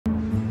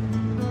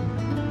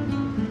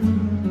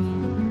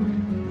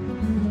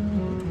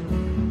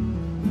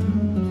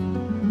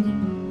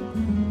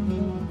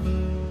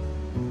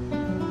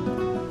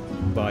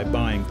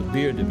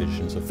beer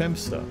divisions of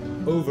FEMSTA.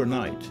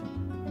 Overnight,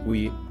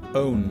 we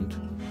owned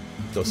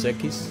Dos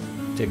Equis,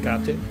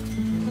 Tecate,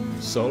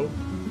 Sol,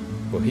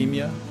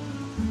 Bohemia,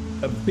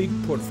 a big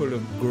portfolio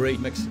of great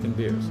Mexican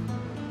beers.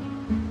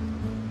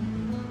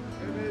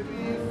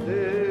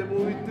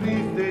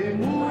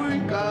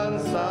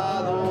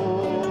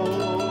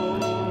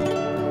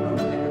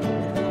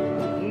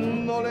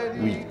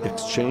 We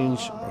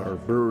exchanged our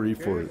brewery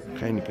for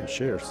Heineken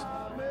shares.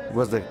 It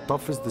was the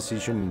toughest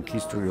decision in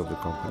history of the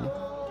company.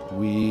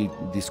 We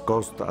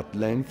discussed at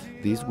length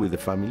this with the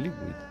family,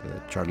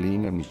 with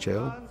Charlene and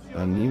Michelle,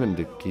 and even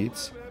the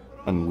kids.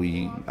 And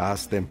we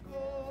asked them,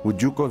 would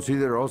you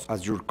consider us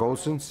as your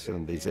cousins?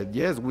 And they said,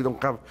 yes, we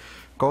don't have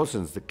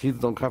cousins. The kids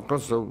don't have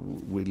cousins, so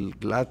we're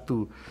glad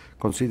to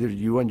consider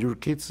you and your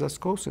kids as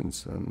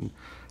cousins.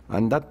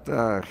 And that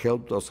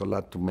helped us a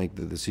lot to make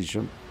the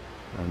decision.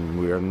 And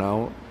we are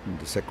now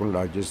the second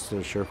largest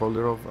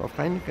shareholder of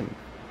Heineken.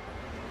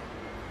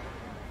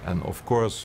 And of course,